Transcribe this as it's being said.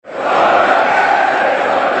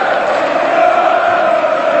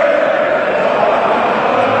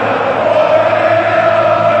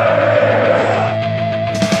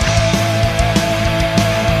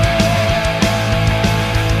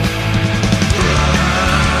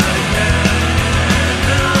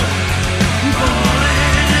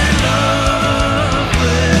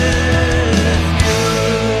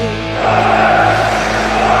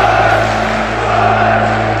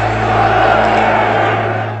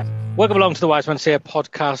Welcome along to the Wise Man Say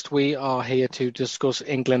podcast. We are here to discuss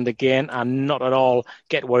England again and not at all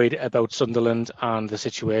get worried about Sunderland and the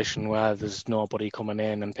situation where there's nobody coming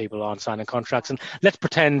in and people aren't signing contracts. And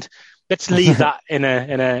let's leave that in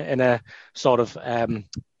a sort of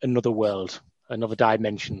another world, another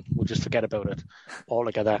dimension. We'll just forget about it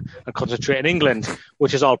altogether and concentrate on England,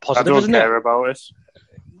 which is all positive, isn't it? I don't care about it.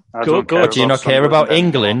 Good. Do you not care about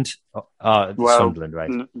England? Sunderland, right?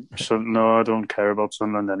 No, I don't care about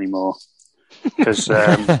Sunderland anymore because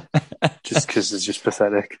it's just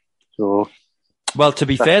pathetic. So, well, to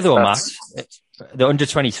be fair though, Matt, the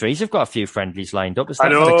under-23s have got a few friendlies lined up. I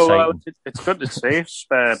know. Well, it's good to see,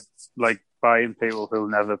 like buying people who'll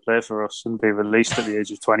never play for us and be released at the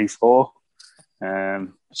age of 24.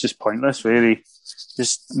 It's just pointless, really.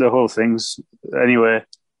 Just the whole thing's anyway.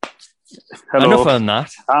 Hello. Enough on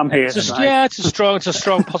that. I'm here. It's a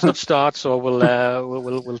strong positive start. So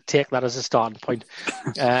we'll take that as a starting point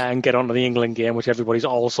and get on to the England game, which everybody's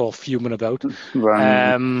also fuming about.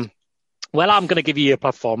 Right. Well, I'm going to give you a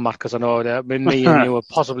platform, Matt, because I know that me and you are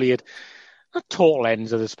possibly at not total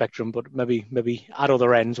ends of the spectrum, but maybe at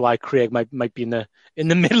other ends. Why Craig might be in the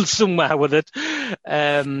middle somewhere with it. What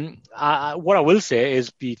I will say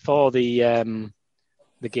is before the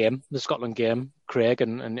game, the Scotland game, Craig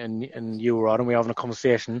and you were on and we were having a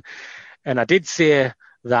conversation, and I did say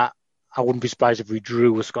that I wouldn't be surprised if we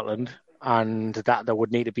drew with Scotland and that there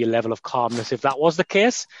would need to be a level of calmness if that was the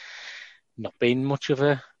case. Not been much of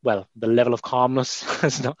the level of calmness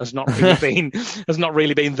has not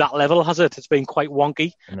really been that level, has it? It's been quite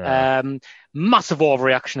wonky. No. Massive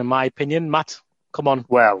overreaction in my opinion. Matt, come on.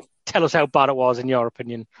 Well, tell us how bad it was in your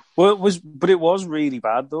opinion. Well, it was really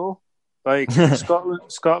bad though. Like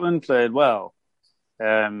Scotland played well,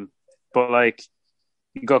 but like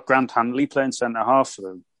you got Grant Handley playing centre half for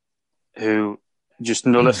them, who just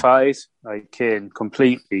nullified like Kane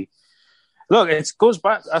completely. Look, it goes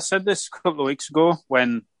back. I said this a couple of weeks ago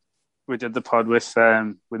when we did the pod with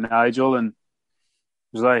Nigel, and it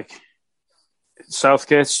was like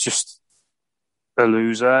Southgate's just a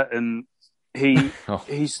loser, and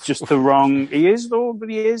he's just the wrong. He is though,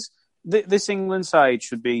 but he is. This England side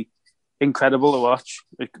should be incredible to watch.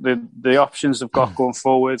 The options they've got going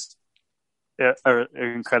forward are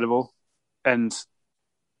incredible, and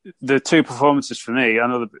the two performances for me. I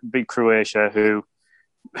know the big Croatia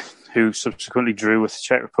who subsequently drew with the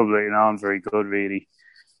Czech Republic and aren't very good, really.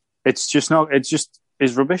 It's just not. It just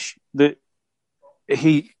is rubbish. You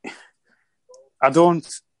don't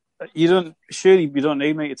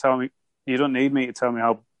need me to tell me. You don't need me to tell me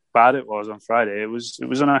how bad it was on Friday. It was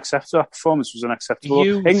unacceptable. That performance was unacceptable.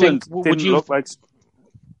 England didn't look like.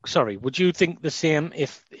 Sorry, would you think the same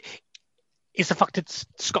if it's the fact it's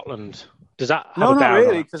Scotland? Does that have no, a bearing?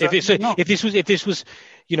 Not really. If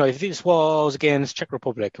this was against Czech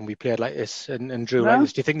Republic and we played like this and drew like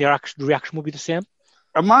this, do you think the reaction would be the same?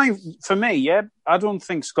 For me, yeah. I don't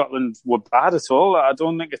think Scotland were bad at all. I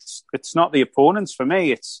don't think it's not the opponents. For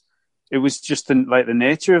me, it was just the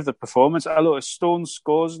nature of the performance. I look at Stone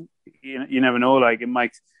scores. You never know. Like it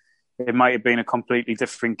might have been a completely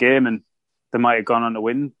different game, and they might have gone on to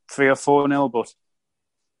win 3 or 4-0. But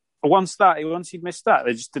once he'd missed that,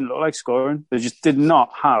 they just didn't look like scoring. They just did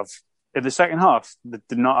not have in the second half. They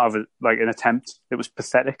did not have an attempt. It was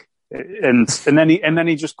pathetic. And then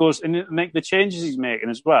he just goes and make the changes he's making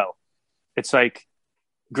as well. It's like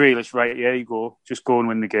Grealish, right? Yeah, you go, just go and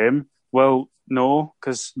win the game. Well, no,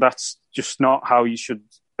 because that's just not how you should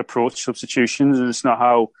approach substitutions, and it's not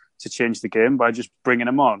how to change the game by just bringing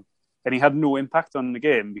him on. And he had no impact on the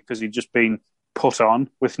game because he'd just been put on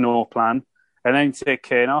with no plan. And then you take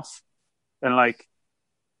Kane off and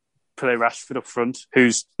play Rashford up front,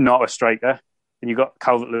 who's not a striker, and you got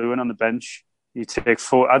Calvert-Lewin on the bench. You take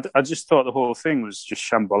 4. I just thought the whole thing was just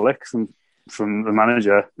shambolic from the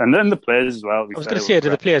manager and then the players as well. I was going to say, do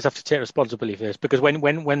the players have to take responsibility for this? Because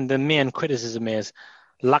when the main criticism is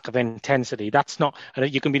lack of intensity, that's not.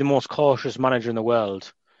 And you can be the most cautious manager in the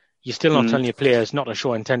world. You're still not telling your players not to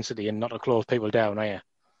show intensity and not to close people down, are you?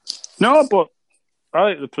 No, but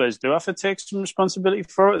the players do have to take some responsibility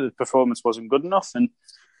for it. The performance wasn't good enough, and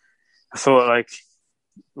I thought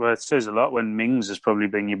it says a lot when Mings has probably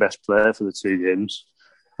been your best player for the 2 games.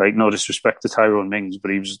 No disrespect to Tyrone Mings,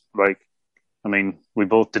 but he was we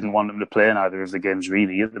both didn't want him to play in either of the games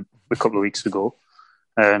really a couple of weeks ago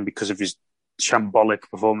because of his shambolic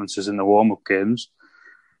performances in the warm-up games.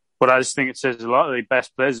 But I just think it says a lot. The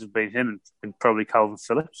best players have been him and probably Calvin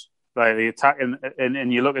Phillips. The attack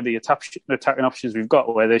and you look at the attacking options we've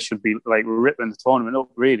got where they should be ripping the tournament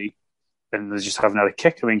up really, and they just haven't had a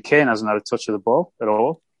kick. Kane hasn't had a touch of the ball at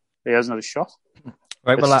all. He hasn't had a shot.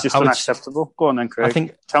 Right, it's well, just unacceptable. Go on then,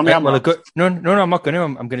 Craig. Tell me I'm I'm not going to.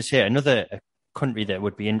 I'm going to say another country that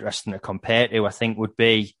would be interesting to compare to, I think, would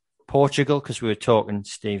be Portugal, because we were talking,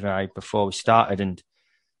 Steve and I, before we started, and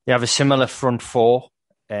they have a similar front four.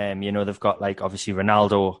 They've got, like, obviously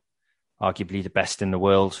Ronaldo, arguably the best in the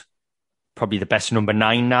world, probably the best number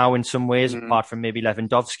 9 now in some ways, apart from maybe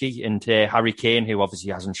Lewandowski, and Harry Kane, who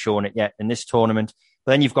obviously hasn't shown it yet in this tournament.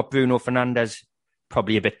 But then you've got Bruno Fernandes,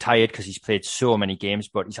 probably a bit tired because he's played so many games,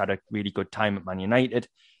 but he's had a really good time at Man United.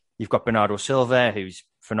 You've got Bernardo Silva, who's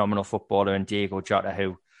a phenomenal footballer, and Diego Jota,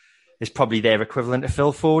 who is probably their equivalent of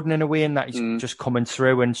Phil Foden in a way, in that he's just coming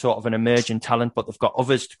through and sort of an emerging talent, but they've got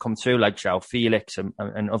others to come through, like João Felix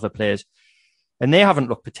and other players. And they haven't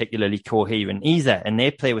looked particularly coherent either. And they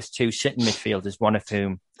play with 2 sitting midfielders, one of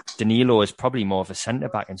whom, Danilo, is probably more of a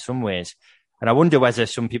centre-back in some ways. And I wonder whether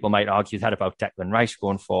some people might argue that about Declan Rice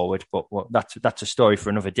going forward, but that's a story for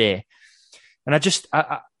another day. And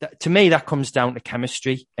to me, that comes down to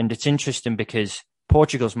chemistry. And it's interesting because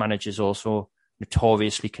Portugal's manager is also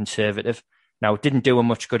notoriously conservative. Now, it didn't do him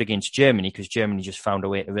much good against Germany because Germany just found a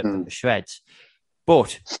way to rip them to shreds.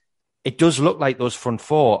 But it does look like those front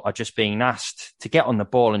four are just being asked to get on the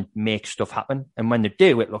ball and make stuff happen. And when they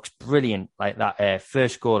do, it looks brilliant. Like that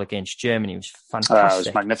first goal against Germany was fantastic. It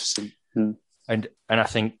was magnificent. And I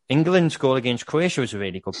think England's goal against Croatia was a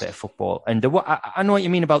really good bit of football. And I know what you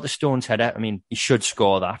mean about the Stones header. I mean, he should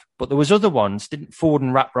score that. But there was other ones. Didn't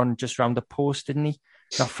Foden wrap run just round the post, didn't he?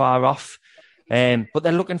 Not far off. But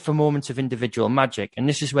they're looking for moments of individual magic. And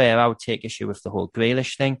this is where I would take issue with the whole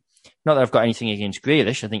Grealish thing. Not that I've got anything against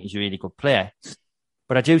Grealish. I think he's a really good player.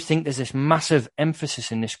 But I do think there's this massive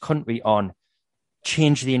emphasis in this country on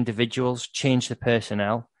change the individuals, change the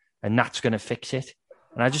personnel, and that's going to fix it.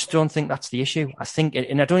 And I just don't think that's the issue. I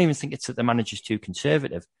don't even think it's that the manager's too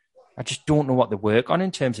conservative. I just don't know what they work on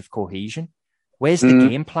in terms of cohesion. Where's the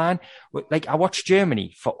game plan? Like, I watched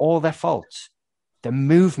Germany, for all their faults, the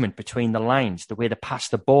movement between the lines, the way they pass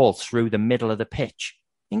the ball through the middle of the pitch.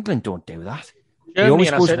 England don't do that. He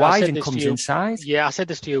always goes wide and comes inside. Yeah, I said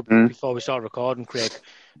this to you before we started recording, Craig.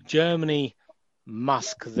 Germany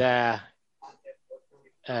mask their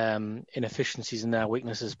inefficiencies and their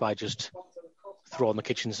weaknesses by just throwing the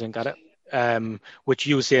kitchen sink at it, which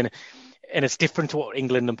you were saying. And it's different to what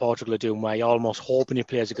England and Portugal are doing, where you're almost hoping your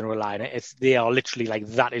players are going to rely on it. They are literally like,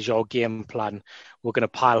 that is your game plan. We're going to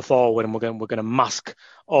pile forward and we're going to mask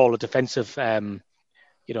all the defensive, the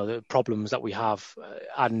problems that we have.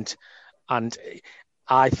 And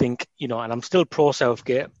I think, and I'm still pro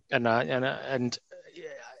Southgate, and I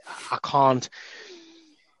can't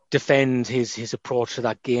defend his approach to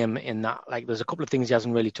that game in that, like, there's a couple of things he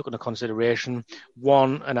hasn't really took into consideration.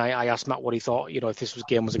 One, and I asked Matt what he thought, if this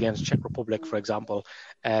game was against Czech Republic, for example,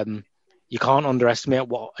 you can't underestimate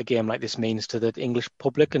what a game like this means to the English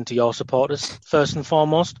public and to your supporters, first and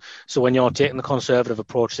foremost. So when you're taking the conservative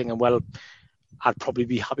approach, thinking, well, I'd probably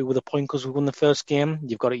be happy with a point because we won the first game,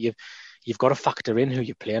 you've got to factor in who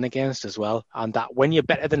you're playing against as well. And that when you're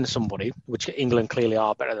better than somebody, which England clearly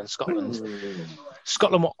are better than Scotland,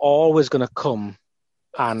 Scotland were always going to come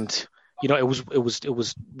and, it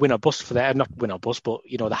was win or bust for them. Not win or bust, but,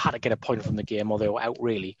 they had to get a point from the game or they were out,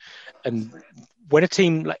 really. And when a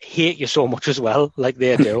team hate you so much as well, like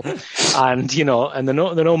they do, and, and they're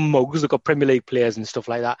no mugs, they've got Premier League players and stuff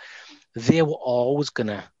like that, they were always going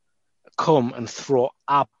to come and throw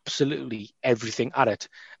absolutely everything at it.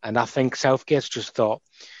 And I think Southgate's just thought,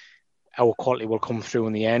 our quality will come through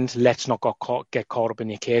in the end. Let's not get caught up in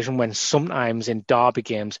the occasion, when sometimes in derby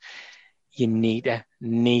games you need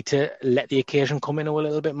to let the occasion come in a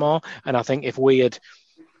little bit more. And I think if we had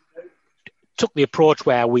took the approach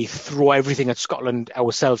where we throw everything at Scotland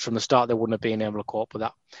ourselves from the start, they wouldn't have been able to cope with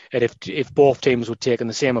that. And if both teams would taken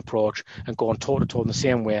the same approach and gone toe-to-toe in the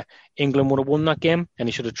same way, England would have won that game, and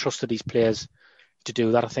he should have trusted his players to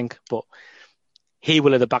do that, I think. But he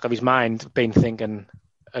will, at the back of his mind, been thinking,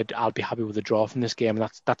 I'll be happy with the draw from this game. And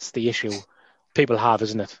that's the issue people have,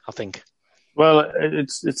 isn't it, I think? Well,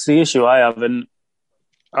 it's the issue I have, and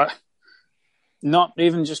not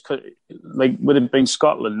even just like would it been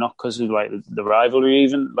Scotland, not because of like the rivalry,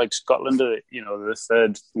 even like Scotland are the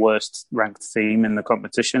third worst ranked team in the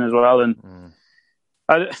competition as well, and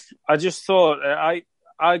I just thought I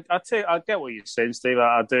get what you're saying, Steve.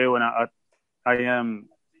 I do, and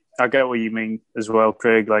I get what you mean as well,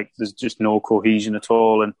 Craig. Like, there's just no cohesion at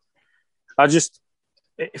all, and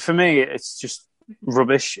for me, it's just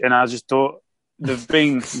rubbish, and I just thought they've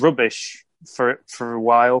been rubbish for a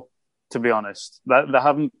while. To be honest, they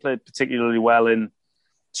haven't played particularly well in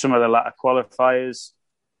some of the latter qualifiers.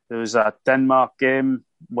 There was that Denmark game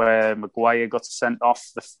where Maguire got sent off.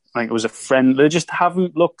 I think it was a friend. They just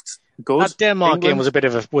haven't looked good. That Denmark England game was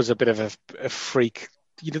a bit of a freak,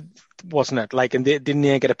 wasn't it? Like, and didn't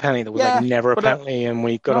they get a penalty? There was like never a penalty, and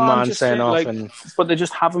we got a man sent off. But they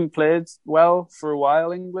just haven't played well for a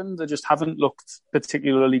while. England, they just haven't looked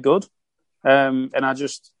particularly good, and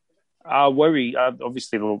I worry.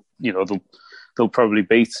 Obviously, they'll probably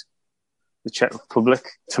beat the Czech Republic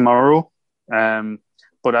tomorrow.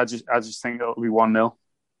 But I just think it'll be 1-0,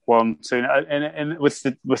 1-2, and with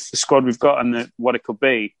the squad we've got and what it could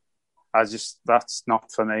be, that's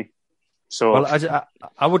not for me. So, well,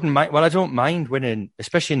 I wouldn't mind. Well, I don't mind winning,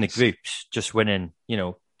 especially in the groups. Just winning,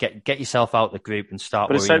 get yourself out the group and start.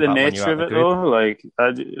 But it's like the nature of it, though. Like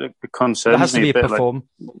it concerns me. There has to be a performance.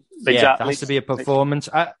 Exactly. Yeah, there has to be a performance.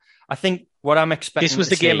 I think what I'm expecting. This was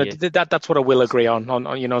the game that's what I will agree on.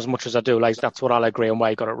 As much as I do, like that's what I'll agree on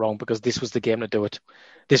why I got it wrong, because this was the game to do it.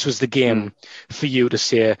 This was the game for you to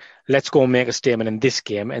say, let's go and make a statement in this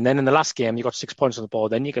game, and then in the last game you got 6 points on the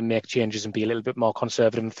board. Then you can make changes and be a little bit more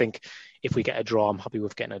conservative and think, if we get a draw, I'm happy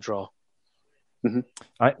with getting a draw. Mm-hmm.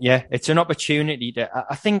 It's an opportunity.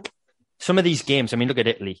 I think some of these games. I mean, look at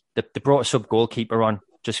Italy. They brought a sub goalkeeper on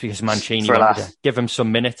just because Mancini wanted to give him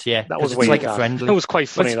some minutes. Yeah, that was like a friendly. It was quite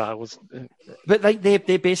funny. But like they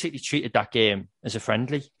basically treated that game as a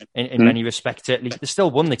friendly in many respects. Italy, they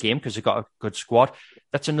still won the game because they got a good squad.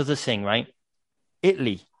 That's another thing, right?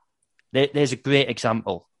 Italy, there's a great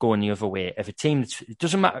example going the other way of a team. It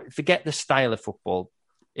doesn't matter. Forget the style of football.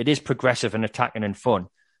 It is progressive and attacking and fun,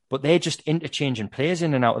 but they're just interchanging players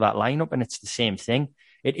in and out of that lineup, and it's the same thing.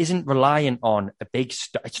 It isn't reliant on a big.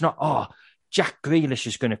 It's not. Jack Grealish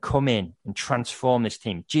is going to come in and transform this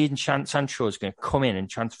team. Jadon Sancho is going to come in and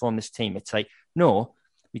transform this team. It's like, no,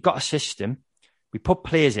 we've got a system. We put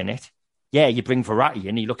players in it. Yeah, you bring Verratti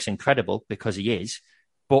in. He looks incredible because he is.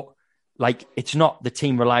 But, like, it's not the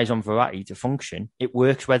team relies on Verratti to function. It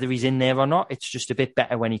works whether he's in there or not. It's just a bit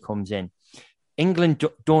better when he comes in. England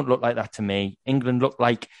don't look like that to me. England look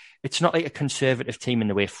like, it's not like a conservative team in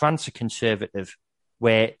the way France are conservative,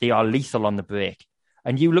 where they are lethal on the break.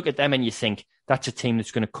 And you look at them and you think, that's a team that's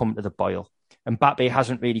going to come to the boil. And Mbappe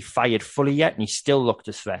hasn't really fired fully yet, and he still looked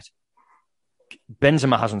a threat.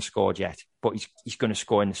 Benzema hasn't scored yet, but he's going to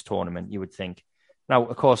score in this tournament, you would think. Now,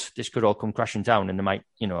 of course, this could all come crashing down and they might,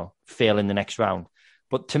 fail in the next round.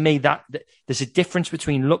 But to me, there's a difference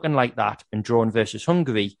between looking like that and drawing versus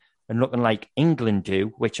Hungary and looking like England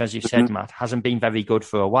do, which, as you've said, Matt, hasn't been very good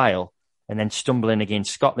for a while, and then stumbling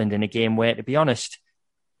against Scotland in a game where, to be honest,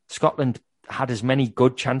 Scotland had as many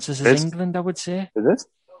good chances as England, I would say.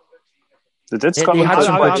 They did. Scotland had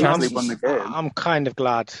some good chances. I'm kind of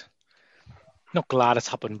glad. Not glad it's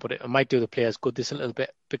happened, but it might do the players good this a little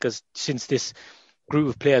bit, because since this group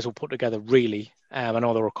of players were put together, really, I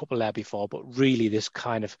know there were a couple there before, but really this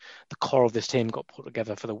kind of, the core of this team got put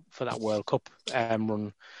together for that World Cup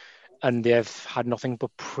run. And they've had nothing but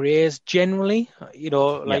praise generally,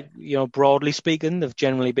 broadly speaking, they've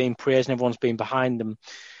generally been praised and everyone's been behind them.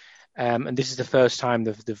 And this is the first time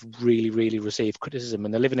they've really, really received criticism,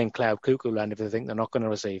 and they're living in cloud cuckoo land if they think they're not going to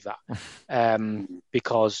receive that,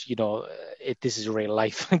 because this is real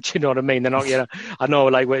life. Do you know what I mean? They're not. I know,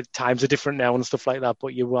 like, where times are different now and stuff like that,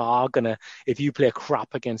 but you are gonna, if you play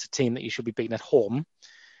crap against a team that you should be beating at home,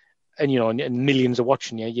 and and millions are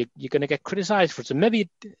watching you're going to get criticised for it. So maybe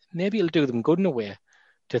it'll do them good in a way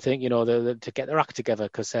to think, to get their act together,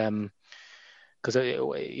 because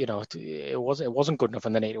it wasn't good enough,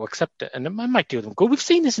 and they need to accept it, and it might do them good. We've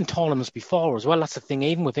seen this in tournaments before as well. That's the thing,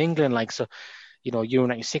 even with England. Like, so, Euro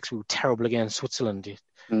 '96, we were terrible against Switzerland.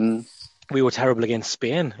 We were terrible against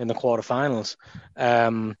Spain in the quarterfinals.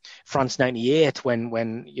 France '98, when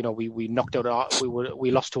we knocked out, we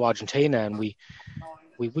lost to Argentina, and we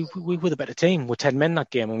were the better team. We're 10 men that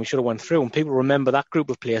game, and we should have went through. And people remember that group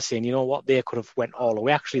of players saying, you know what, they could have went all the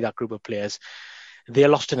way. Actually, that group of players, they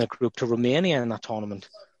lost in a group to Romania in that tournament.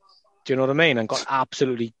 Do you know what I mean? And got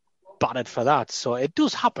absolutely battered for that. So it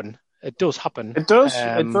does happen. It does. It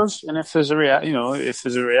does. And if there's a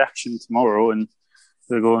reaction tomorrow, and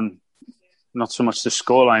they're going, not so much the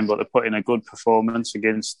scoreline, but they're putting a good performance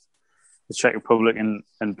against the Czech Republic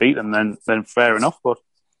and beat them, then fair enough. But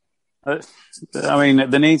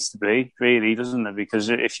there needs to be, really, doesn't there? Because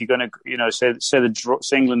if you're going to,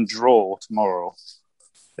 say England draw tomorrow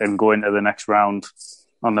and go into the next round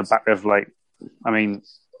on the back of, an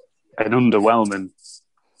underwhelming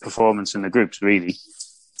performance in the groups, really,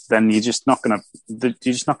 then you're just not going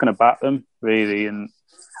to bat them, really. And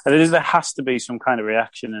there has to be some kind of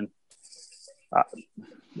reaction. And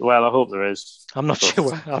Well, I hope there is. I'm not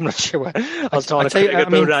sure. I was trying to I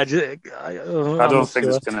don't think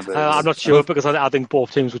it's going to be. I'm not sure because I think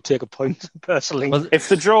both teams would take a point personally. Well, if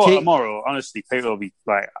the draw tomorrow, honestly, people will be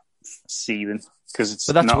like seething because it's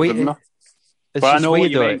not good enough. But I know what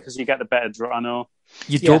you mean because you get the better draw. I know.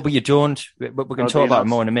 You don't, but you don't. But we're going to talk about it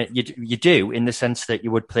more in a minute. You do in the sense that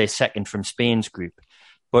you would play second from Spain's group,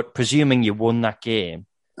 but presuming you won that game,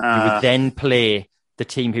 you would then play the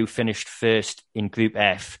team who finished first in Group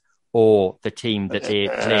F or the team that they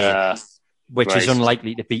played, which is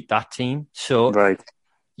unlikely to beat that team. So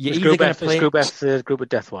you're either going to play Group F, the Group of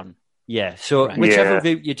Death one. Yeah, so whichever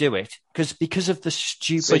route you do it, because of the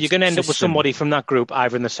stupid. So you're going to end up with somebody from that group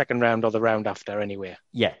either in the second round or the round after, anyway.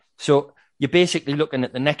 Yeah, so you're basically looking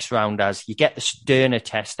at the next round as you get the sterner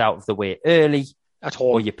test out of the way early. At home.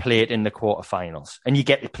 Or you play it in the quarterfinals. And you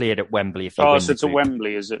get to play it at Wembley if you win so it's at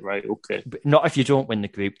Wembley, is it? Right, okay. But not if you don't win the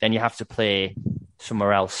group, then you have to play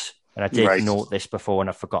somewhere else. And I did note this before and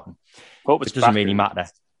I've forgotten. It doesn't really matter.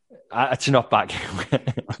 It's not back.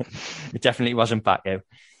 It definitely wasn't back out.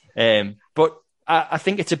 But I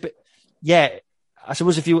think it's a bit... Yeah, I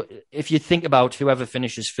suppose if you think about whoever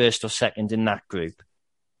finishes first or second in that group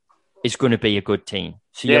is going to be a good team.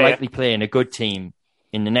 So you're likely playing a good team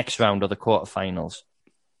in the next round or the quarterfinals.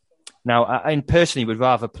 Now, I personally would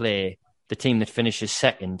rather play the team that finishes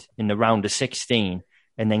second in the round of 16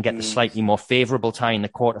 and then get the slightly more favourable tie in the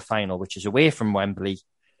quarterfinal, which is away from Wembley.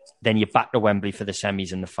 Then you're back to Wembley for the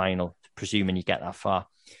semis and the final, presuming you get that far.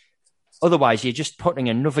 Otherwise, you're just putting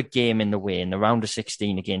another game in the way in the round of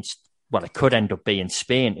 16 against, well, it could end up being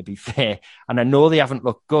Spain, to be fair. And I know they haven't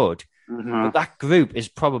looked good, but that group is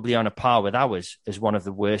probably on a par with ours as one of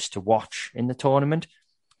the worst to watch in the tournament.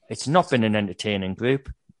 It's not been an entertaining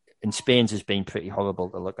group, and Spain's has been pretty horrible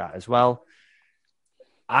to look at as well.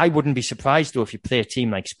 I wouldn't be surprised, though, if you play a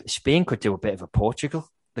team like Spain could do a bit of a Portugal.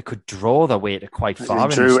 They could draw their way to quite far.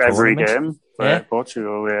 They drew every game,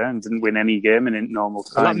 Portugal, and didn't win any game in normal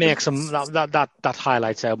time. Well, that makes that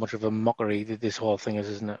highlights how much of a mockery this whole thing is,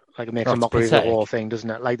 isn't it? Like it makes a mockery of the whole thing, doesn't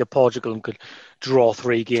it? Like the Portugal could draw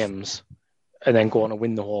 3 games and then go on and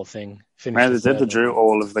win the whole thing. They drew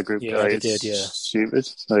all of the group. They did, stupid.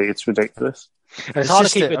 Like, it's ridiculous. And it's hard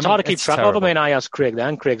to keep track of. I mean, I asked Craig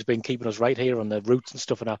then. Craig's been keeping us right here on the routes and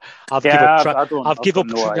stuff, and I've give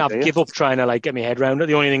up trying to like get my head around it.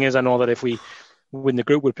 The only thing is, I know that if we win the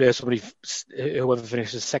group, we'll play somebody whoever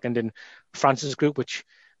finishes second in France's group, which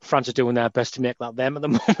France are doing their best to make that them at the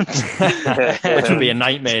moment. Which would be a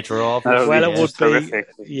nightmare draw. Well, it would be.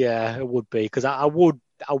 Yeah, it would be because I would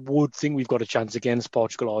think we've got a chance against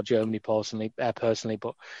Portugal or Germany personally,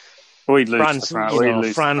 but. We'd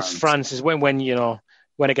lose France is when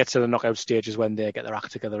it gets to the knockout stage is when they get their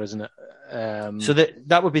act together, isn't it? So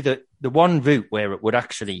that would be the one route where it would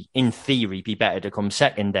actually, in theory, be better to come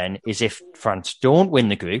second then is if France don't win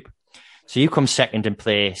the group. So you come second and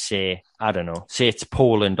play, say it's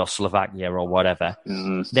Poland or Slovakia or whatever.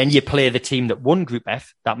 Then you play the team that won Group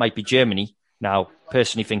F. That might be Germany. Now,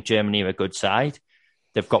 personally think Germany are a good side.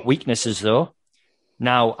 They've got weaknesses though.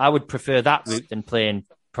 Now, I would prefer that route than playing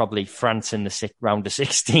probably France in the round of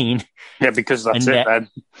 16. Yeah, because that's it then.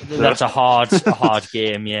 That's a hard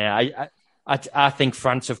game, yeah. I think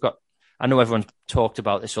France have got... I know everyone's talked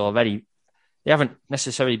about this already. They haven't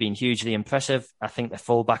necessarily been hugely impressive. I think the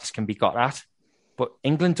fullbacks can be got at. But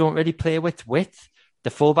England don't really play with width. The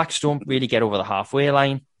fullbacks don't really get over the halfway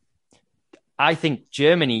line. I think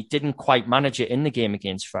Germany didn't quite manage it in the game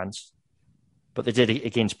against France, but they did it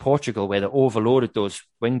against Portugal where they overloaded those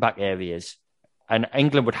wing-back areas. And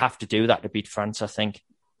England would have to do that to beat France, I think.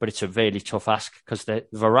 But it's a really tough ask because the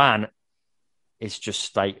Varane is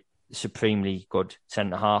just like supremely good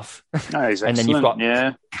centre-half. No, he's and then you've got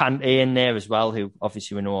Kante in there as well, who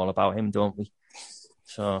obviously we know all about him, don't we?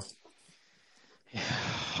 So... Yeah,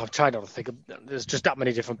 I've tried not to think of... There's just that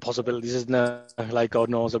many different possibilities, isn't there? Like, God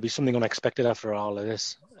knows, there'll be something unexpected after all of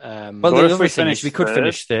this. Well, the other thing is we could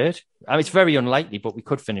finish third. I mean, it's very unlikely, but we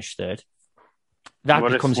could finish third. That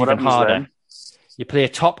becomes even harder. Then? You play a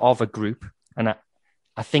top of a group, and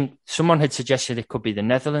I think someone had suggested it could be the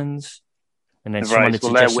Netherlands, and then someone had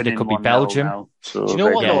suggested it could be Belgium. Now, so do you know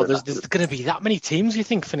what, though? There's going to be that many teams, you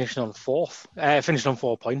think, finishing on 4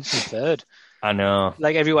 points in third. I know.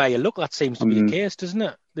 Like, everywhere you look, that seems to be the case, doesn't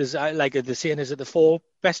it? There's, like, they're saying, is it the 4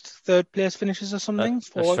 best third-place finishes or something?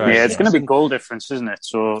 That's right. Yeah, it's going to be goal difference, isn't it?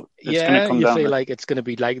 So it's going to come down. You feel like it's going to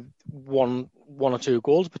be, like, one or two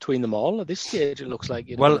goals between them all. At this stage, it looks like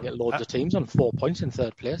you're going to get loads of teams on 4 points in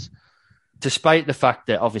third place. Despite the fact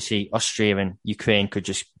that, obviously, Austria and Ukraine could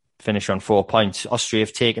just finish on 4 points, Austria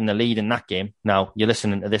have taken the lead in that game. Now, you're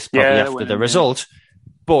listening to this probably after the result,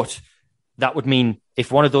 but... that would mean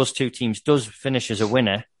if one of those two teams does finish as a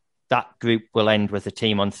winner, that group will end with a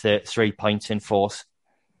team on 3 points in fourth,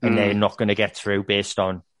 and they're not going to get through based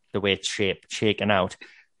on the way it's shaken out.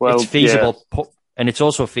 Well, it's feasible, and it's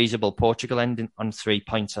also feasible Portugal ending on 3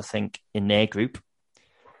 points, I think, in their group.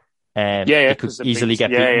 They could easily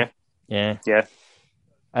get beaten. Yeah.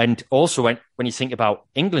 And also, when you think about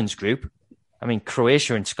England's group, I mean,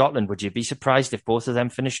 Croatia and Scotland, would you be surprised if both of them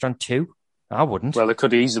finished on 2? I wouldn't. Well, they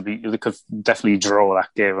could definitely draw that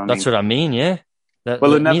game. That's what I mean, yeah.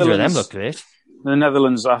 Neither of them look great. The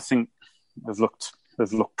Netherlands, I think, have looked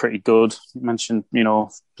pretty good. You mentioned,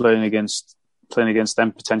 playing against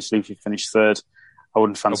them potentially if you finish third. I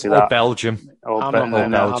wouldn't fancy that. Belgium.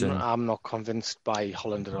 I'm not convinced by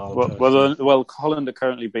Holland at all. Well, Holland are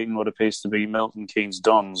currently beating what appears to be Milton Keynes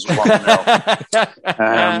Dons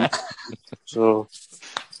 1-0. So.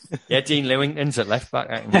 Yeah, Dean Lewington's at left back.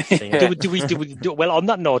 I can see well, on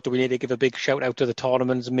that note, do we need to give a big shout out to the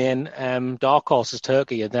tournament's main dark horses,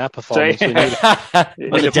 Turkey, and their performance?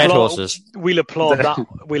 Dead horses. We'll applaud that.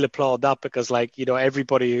 We'll applaud that because,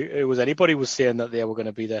 anybody was saying that they were going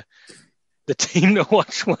to be the team to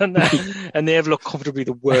watch one, and they have looked comfortably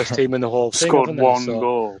the worst team in the whole thing. Scored one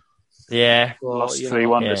goal. Yeah, lost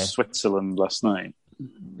 3-1 to Switzerland last night.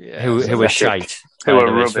 Yeah, who were shite. Who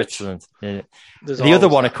were rubbish. Switzerland. Yeah. The other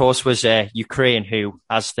one, of course, was Ukraine, who,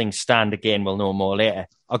 as things stand, again, we'll know more later,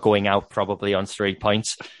 are going out probably on 3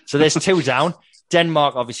 points. So there's 2 down.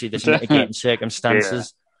 Denmark, obviously, there's mitigating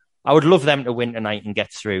circumstances. Yeah. I would love them to win tonight and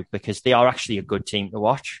get through because they are actually a good team to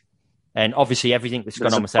watch. And obviously, everything that's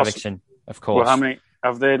gone on with Ericsson, of course. Well, how many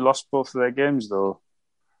have they lost both of their games, though?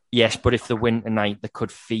 Yes, but if they win tonight, they could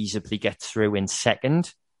feasibly get through in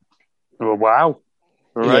second. Oh, wow.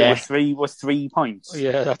 Right, with 3 points.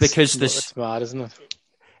 Yeah, that's mad, isn't it?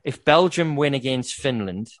 If Belgium win against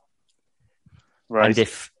Finland, and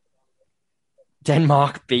if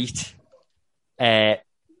Denmark beat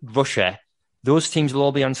Russia, those teams will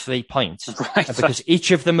all be on 3 points. Right. Because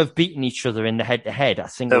each of them have beaten each other in the head-to-head. I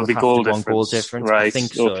think there'll be goal difference. Right. I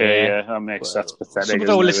think so. Okay, yeah. That makes sense. Pathetic.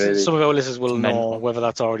 Some of our listeners will know whether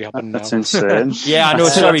that's already happened now. That's insane. Yeah, I know.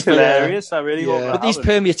 Sorry, hilarious. I really hope that but these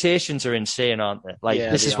permutations are insane, aren't they?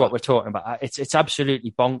 This is what we're talking about. It's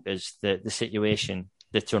absolutely bonkers, the situation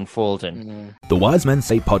that's unfolding. The Wise Men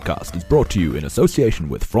Say podcast is brought to you in association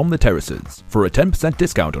with From the Terraces. For a 10%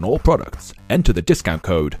 discount on all products, enter the discount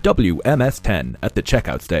code WMS10 at the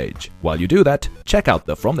checkout stage. While you do that, check out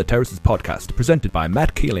the From the Terraces podcast presented by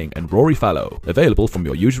Matt Keeling and Rory Fallow, available from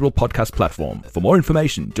your usual podcast platform. For more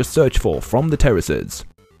information, just search for From the Terraces.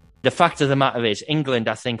 The fact of the matter is, England,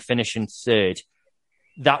 I think, finishing third,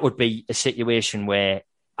 that would be a situation where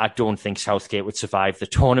I don't think Southgate would survive the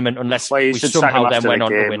tournament unless we somehow then went on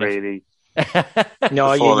to win really.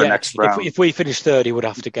 No, if we finish third, he would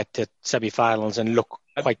have to get to semi-finals and look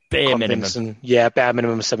quite convincing. Minimum. Yeah, bare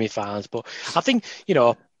minimum semi-finals. But I think,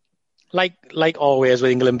 like always with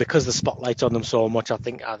England, because the spotlight's on them so much, I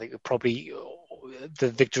think probably the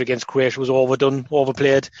victory against Croatia was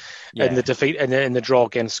overplayed, and the defeat and the draw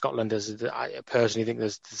against Scotland I personally think there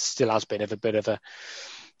still has been a bit of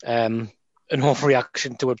an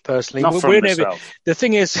overreaction to it personally. Not from myself. The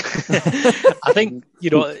thing is, I think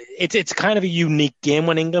it's kind of a unique game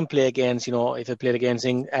when England play against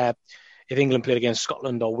if England played against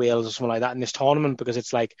Scotland or Wales or something like that in this tournament, because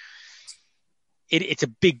it's like it's a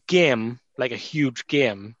big game, like a huge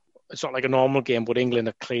game. It's not like a normal game, but England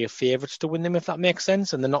are clear favourites to win them, if that makes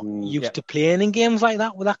sense. And they're not used to playing in games like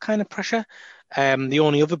that with that kind of pressure. The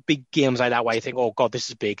only other big games like that where you think, oh God, this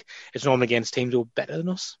is big, it's normally against teams who are better than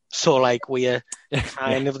us. So like we are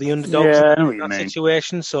kind of the underdogs in that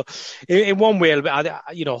situation. So in one way,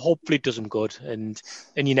 hopefully it does them good. And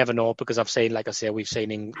you never know, because I've seen, like I say, we've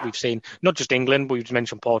seen not just England, but we've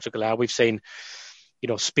mentioned Portugal. We've seen,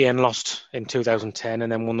 Spain lost in 2010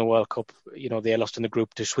 and then won the World Cup. They lost in the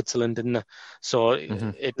group to Switzerland, didn't they? So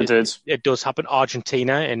it does happen.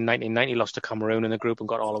 Argentina in 1990 lost to Cameroon in the group and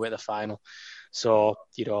got all the way to the final. So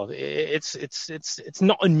it's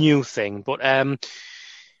not a new thing. But on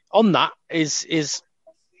that is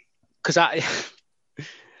because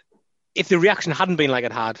if the reaction hadn't been like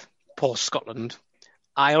it had post Scotland,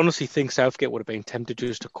 I honestly think Southgate would have been tempted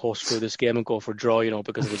just to course through this game and go for a draw,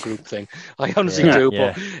 because of the group thing. I honestly do,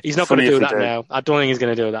 but he's not going to do that now. I don't think he's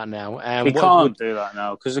going to do that now. He can't do that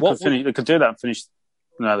now, because they could do that and finish.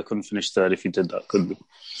 No, they couldn't finish third if he did that, could they?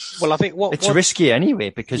 Well, I think it's risky anyway,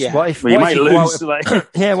 because what if you might lose?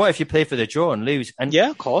 What if you play for the draw and lose? And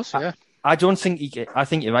of course, yeah. I don't think I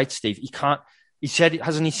think you're right, Steve. He can't.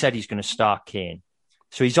 Hasn't he said he's going to start Kane?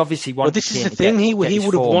 So he's obviously wanted. Well, this is the thing. He would have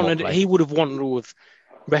wanted to have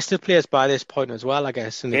rested players by this point as well, I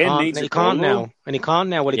guess, and he Kane can't needs now.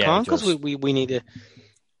 Well, he Yeah, can't he because does. we need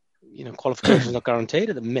a, qualification's not guaranteed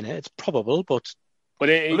at the minute. It's probable, but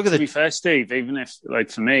to be fair, Steve, even if, like,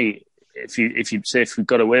 for me, if you say if we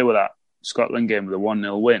got away with that Scotland game with a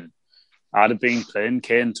 1-0 win, I'd have been playing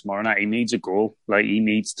Kane tomorrow night. He needs a goal. Like, he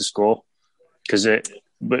needs to score. Because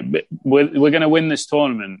we're going to win this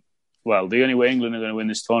tournament. Well, the only way England are going to win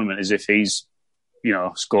this tournament is if he's,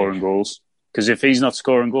 scoring goals. Because if he's not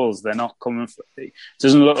scoring goals, they're not coming. It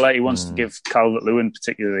doesn't look like he wants to give Calvert-Lewin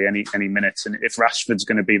particularly any minutes. And if Rashford's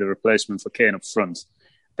going to be the replacement for Kane up front,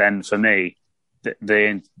 then for me,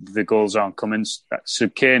 the goals aren't coming. So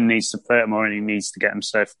Kane needs to play it more, and he needs to get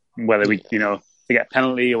himself, whether to get a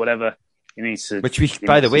penalty or whatever. He needs to. Which we should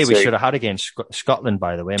have had against Scotland,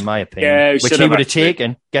 by the way, in my opinion. Yeah, which he would have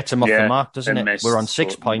taken, gets him off the mark, doesn't it? Missed, we're on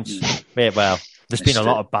 6 points. Well, there's been a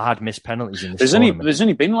lot of bad missed penalties in this tournament. tournament. There's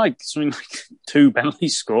only been like something like 2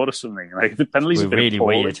 penalties scored or something. Like, the penalties have been really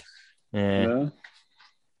appalling. weird. Yeah.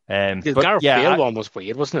 The Gareth Bale one was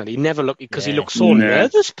weird, wasn't it? He never looked, because he looked so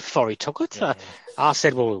nervous before he took it. Yeah. I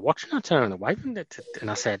said, well, we're watching that turn away from it, and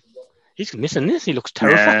I said, he's missing this. He looks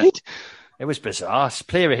terrified. It was bizarre. It's a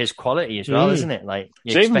player of his quality as well, isn't it? Like,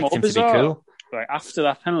 you It's expect him to be cool. Like, after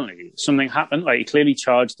that penalty, something happened. Like, he clearly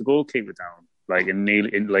charged the goalkeeper down, like, and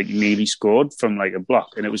nearly scored from like a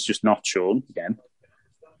block, and it was just not shown again.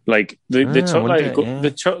 Like, they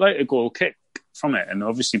took a goal kick from it, and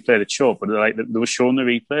obviously played it short, but they were showing the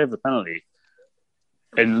replay of the penalty,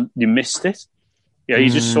 and you missed it. Yeah, you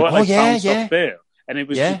just saw it bounced off Bale, and it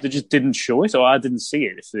was they just didn't show it, or I didn't see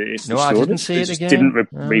it. If they I didn't it, see they it just again. Didn't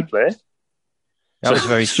replay. That was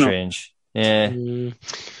very strange. Yeah.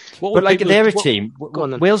 But like, they're a team.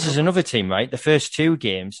 Wales is another team, right? The first 2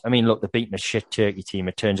 games, I mean, look, they're beating a shit Turkey team.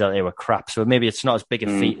 It turns out they were crap, so maybe it's not as big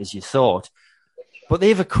a feat as you thought. But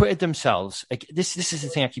they've acquitted themselves. Like, this is the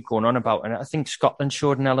thing I keep going on about, and I think Scotland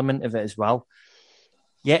showed an element of it as well.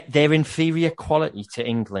 Yeah, they're inferior quality to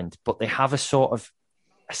England, but they have a sort of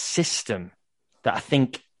a system that I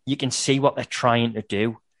think you can see what they're trying to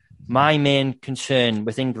do. My main concern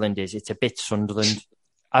with England is it's a bit Sunderland,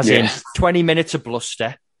 as in 20 minutes of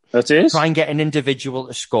bluster. That is. Try and get an individual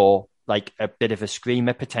to score, like a bit of a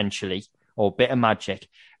screamer potentially, or a bit of magic.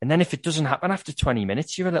 And then if it doesn't happen after 20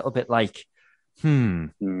 minutes, you're a little bit like,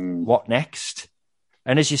 what next?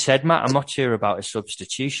 And as you said, Matt, I'm not sure about his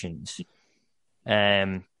substitutions.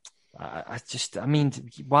 Why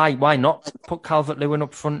not put Calvert-Lewin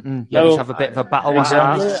up front and let us have a bit of a battle?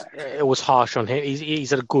 It was harsh on him.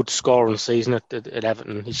 He's had a good scoring season at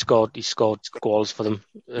Everton. He scored goals for them.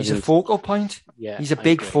 He's a focal point. Yeah, he's a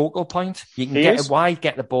big focal point. You can get it wide,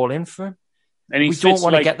 get the ball in for him. And we don't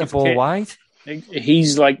want to get the ball wide.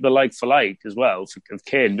 He's like the like for like as well of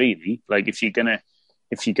Kane, really. Like, if you're gonna,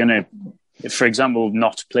 for example,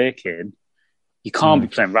 not play Kane, you can't be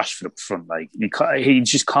playing Rashford up front. Like, he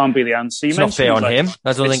just can't be the answer. It's not fair on him.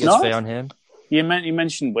 I don't think it's fair on him. You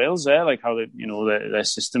mentioned Wales there, like how their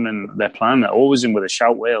system and their plan. They're always in with a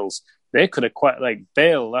shout. Wales, they could have quite, like,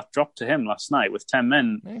 Bale, that dropped to him last night with 10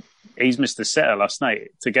 men. Yeah. He's missed a setter last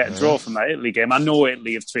night to get a draw from that Italy game. I know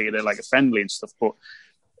Italy have treated it like a friendly and stuff, but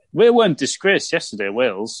we weren't disgraced yesterday,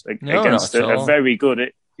 Wales, against a very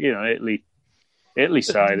good, Italy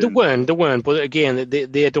side. They weren't, but again,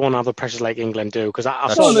 they don't have the pressures like England do. Because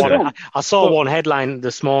I saw one headline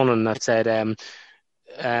this morning that said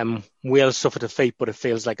Wales suffered a defeat, but it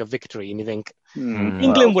feels like a victory, and you think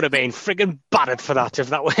England would have been frigging battered for that if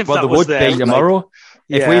that was they would be tomorrow.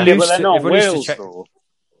 If we lose, Wales, though.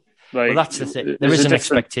 Like, well, that's the thing. There is an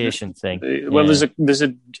expectation thing. Well, there's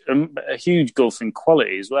a huge gulf in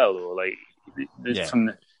quality as well, though. Like,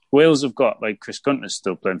 Wales have got, like, Chris Gunter's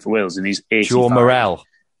still playing for Wales, and he's 85. Joe Morrell.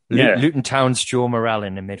 Luton Town's Joe Morrell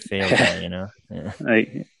in the midfield there, you know.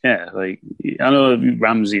 I know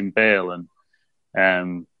Ramsey and Bale,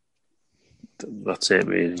 and that's it,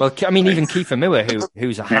 really. Well, I mean, even Kiefer Moore,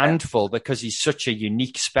 who's a handful because he's such a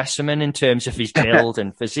unique specimen in terms of his build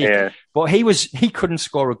and physique. But he couldn't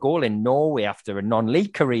score a goal in Norway after a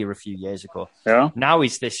non-league career a few years ago. Yeah. Now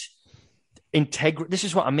he's this integral. This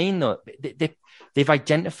is what I mean, though. They've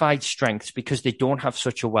identified strengths because they don't have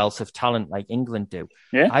such a wealth of talent like England do.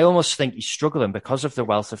 Yeah. I almost think he's struggling because of the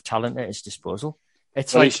wealth of talent at his disposal.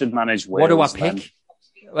 It's like, he should manage Wales, what do I pick?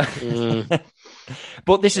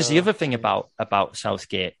 But this is the other thing about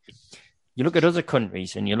Southgate. You look at other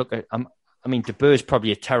countries and you look at, I mean, De Boer is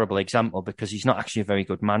probably a terrible example because he's not actually a very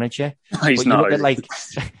good manager. He's not.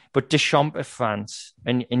 But Deschamps of France,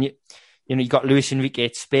 and you got Luis Enrique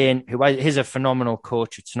at Spain, who is a phenomenal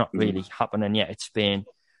coach. It's not really happening yet at Spain.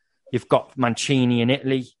 You've got Mancini in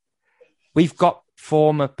Italy. We've got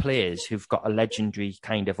former players who've got a legendary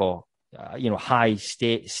kind of, or high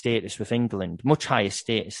status with England, much higher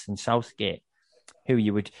status than Southgate, who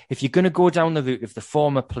you would, if you're going to go down the route of the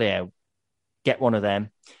former player, get one of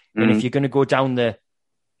them. And if you're going to go down the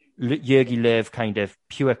Jurgen Löw kind of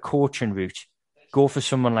pure coaching route, go for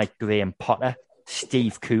someone like Graham Potter,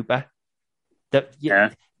 Steve Cooper.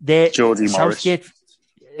 Jody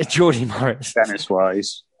Morris. Dennis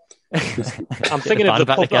Wise. I'm thinking of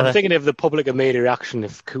the public and media reaction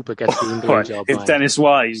if Cooper gets the England job. If Dennis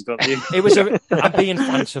Wise got the... I'm being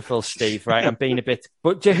fanciful, Steve, right? I'm being a bit...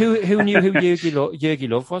 But who knew who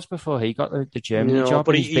Jurgen Löw was before he got the Germany job?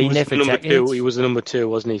 But he's been there for decades. He was the number 2,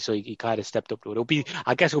 wasn't he? So he kind of stepped up to it.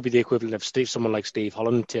 I guess it'll be the equivalent of someone like Steve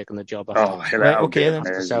Holland taking the job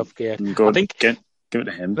after Southgate. Give it to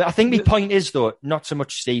him. But I think the point is, though, not so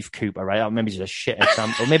much Steve Cooper, right? Maybe he's a shit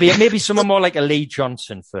example. Maybe someone more like a Lee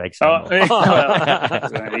Johnson, for example.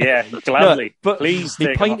 Yeah, gladly. But please.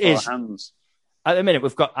 The point is, hands. At the minute,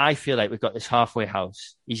 I feel like we've got this halfway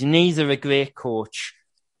house. He's neither a great coach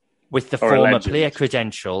with the former player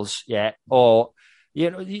credentials, or you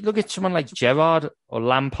look at someone like Gerrard or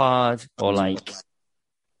Lampard or like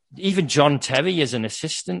even John Terry as an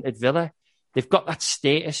assistant at Villa. They've got that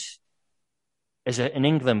status as an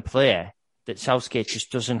England player that Southgate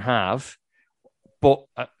just doesn't have. But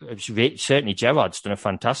certainly Gerrard's done a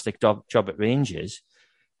fantastic job at Rangers.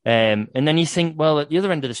 And then you think, well, at the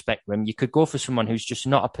other end of the spectrum, you could go for someone who's just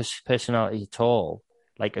not a personality at all,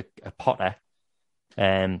 like a Potter.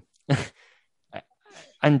 But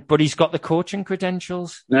he's got the coaching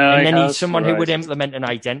credentials. And then he's someone who would implement an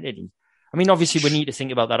identity. I mean, obviously, we need to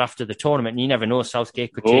think about that after the tournament. And you never know,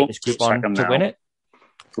 Southgate could take this group on to win it.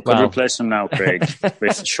 We could replace him now, Craig,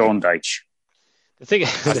 with Sean Dyche. The thing,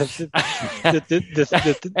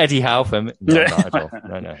 Eddie Howe for me. No, not at all.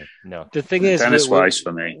 No. The thing is, Dennis Wise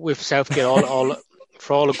for me. With Southgate, all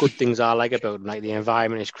for all the good things I like about him, like the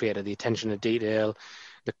environment he's created, the attention to detail,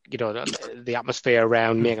 the atmosphere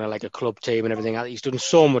around making it like a club team and everything. He's done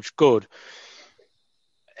so much good.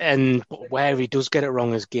 And where he does get it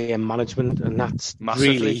wrong is game management, and that's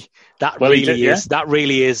massively. That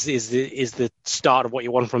really is the start of what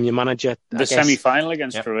you want from your manager. The semi-final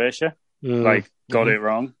against Croatia, got it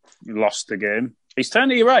wrong, he lost the game. He's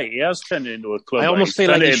turned it right. He has turned it into a club. I almost feel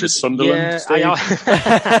like he should. Sunderland. I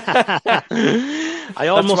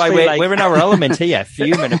almost That's why feel we're in our element here,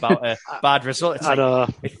 fuming about a bad result.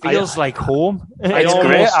 It feels like home. I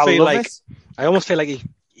almost feel like he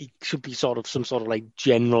should be some sort of like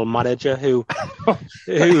general manager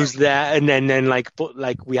who's there, and then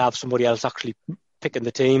we have somebody else actually picking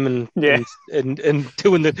the team and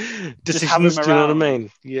doing the decisions. Do you know what I mean?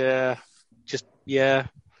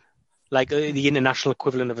 Like the international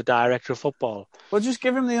equivalent of a director of football. Well, just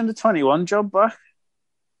give him the under-21 job back.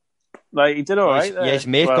 Like he did all right. Yeah, his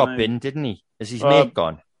mate got binned, didn't he? Is his mate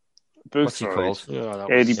gone? What's he called?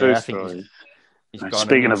 Eddie Boothroyd.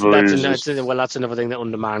 Speaking of losers, that's another thing that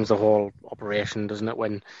undermines the whole operation, doesn't it?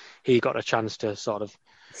 When he got a chance to sort of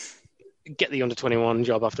get the under-21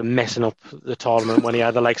 job after messing up the tournament, when he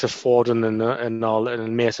had the likes of Foden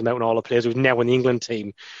and Mason Mount and all the players who's now in the England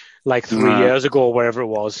team, like 3 years ago, wherever it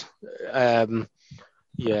was. That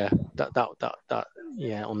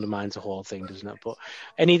undermines the whole thing, doesn't it? But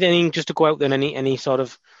anything just to go out there, any sort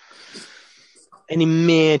of any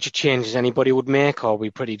major changes anybody would make, or are we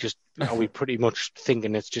pretty much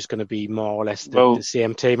thinking it's just going to be more or less the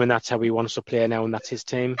same team, and that's how he wants to play now, and that's his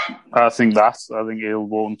team? I think he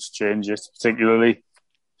won't change it particularly,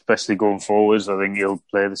 especially going forwards. I think he'll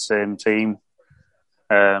play the same team.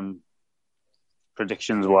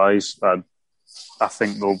 Predictions wise, I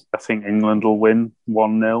think England will win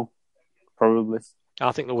 1-0, probably.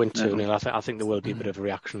 I think they'll win 2-0. I think there will be a bit of a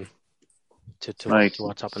reaction to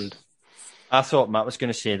what's happened. I thought Matt was going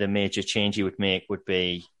to say the major change he would make would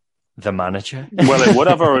be the manager. Well, it would.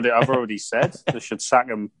 I've already said they should sack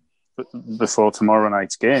him before tomorrow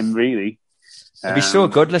night's game. Really, it'd be so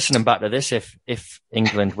good listening back to this if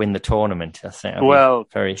England win the tournament. I think.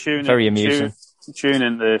 Very amusing. Tune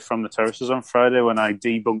in From the Terraces on Friday when I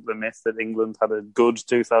debunk the myth that England had a good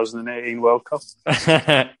 2018 World Cup.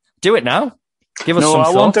 Do it now. Give us some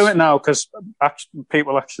thoughts. No, I won't do it now because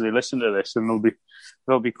people actually listen to this, and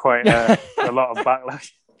there'll be quite a lot of backlash.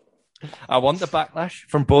 I want the backlash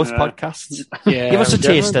from both podcasts. Yeah, give us a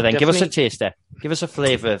taster then. Give us a taster. Give us a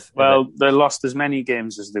flavour. They lost as many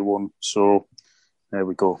games as they won, so there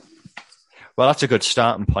we go. Well, that's a good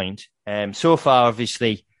starting point. So far,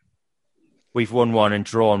 obviously, we've won one and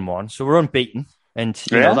drawn one, so we're unbeaten. And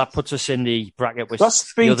that puts us in the bracket with the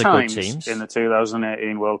other good teams. In the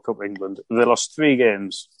 2018 World Cup, England, they lost 3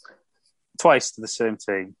 games, twice to the same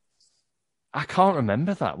team. I can't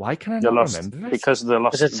remember that. Why can I They not lost remember it? because they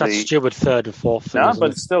lost. Because it's that stupid third and fourth thing. No, isn't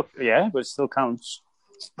but it? it still counts.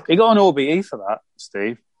 He got an OBE for that,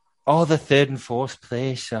 Steve. Oh, the third and fourth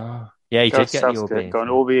place. Oh. Yeah, he did get the OBE. Got an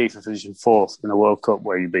OBE for finishing fourth in the World Cup,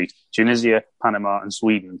 where you beat Tunisia, Panama, and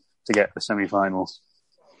Sweden to get the semi-finals.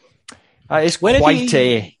 It's quite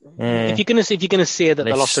a. If you're gonna say that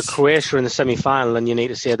they lost to Croatia in the semi-final, then you need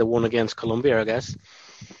to say they won against Colombia, I guess.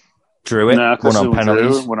 Drew it. No, won on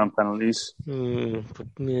penalties. Won on penalties. Drew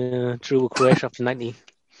with Croatia after 90.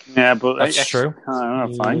 Yeah, but That's true. I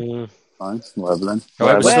don't know, fine. Leveling.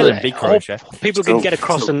 Beat Croatia. People can get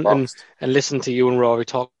across and listen to you and Rory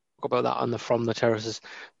talk about that on the From the Terraces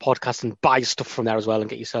podcast and buy stuff from there as well and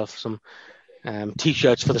get yourself some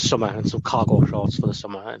T-shirts for the summer and some cargo shorts for the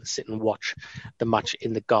summer and sit and watch the match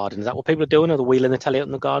in the garden. Is that what people are doing? Are they wheeling the telly out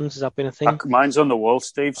in the gardens? Has that been a thing? Mine's on the wall,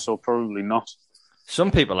 Steve, so probably not.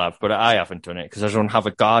 Some people have, but I haven't done it because I don't have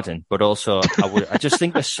a garden. But also, I just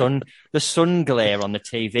think the sun glare on the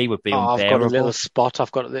TV would be unbearable. I've got a little spot.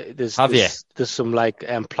 There's some like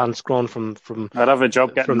plants grown from. I'd have a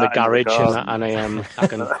job getting from the garage, and I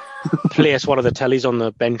can place one of the tellies on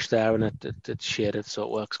the bench there, and it's shaded, so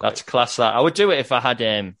it works. That's class. That I would do it if I had.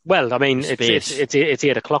 Well, I mean, it's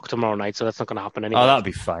 8:00 tomorrow night, so that's not going to happen anyway. Oh, that'd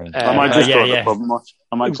be fine. I might just go to the pub and watch.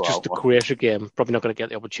 I might it was go just out a Croatia game. Probably not going to get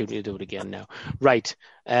the opportunity to do it again now. Right.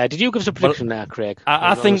 Did you give us a prediction there, Craig?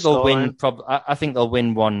 I think they'll win. I think they'll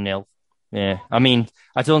win 1-0. Yeah. I mean,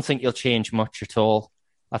 I don't think he'll change much at all.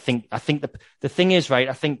 I think the thing is, right,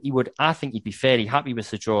 I think he'd be fairly happy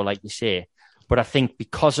with the draw, like you say. But I think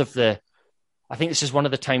because of I think this is one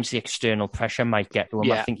of the times the external pressure might get to him.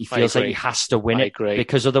 Yeah, I think he feels like he has to win it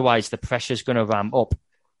because otherwise the pressure's going to ramp up.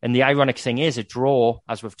 And the ironic thing is, a draw,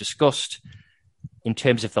 as we've discussed, in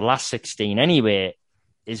terms of the last 16 anyway,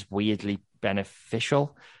 is weirdly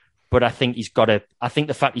beneficial. But I think I think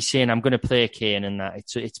the fact he's saying, I'm going to play Kane and that,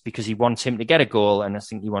 it's because he wants him to get a goal, and I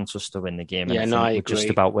think he wants us to win the game. Yeah, I agree. Just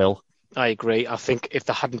about will. I agree. I think if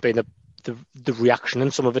there hadn't been the reaction,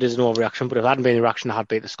 and some of it is an overreaction, but if there hadn't been a reaction that had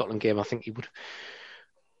beat the Scotland game, I think he would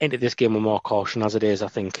enter this game with more caution. As it is, I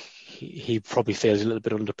think he probably feels a little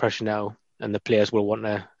bit under pressure now, and the players will want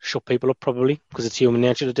to shut people up probably because it's human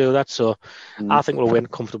nature to do that. So I think we'll win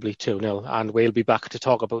comfortably 2-0, and we'll be back to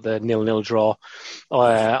talk about the 0-0 draw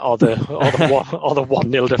or the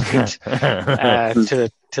 1-0 defeat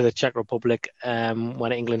to the Czech Republic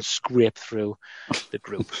when England scrape through the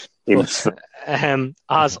group. But,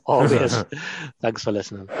 as always, thanks for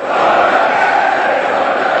listening.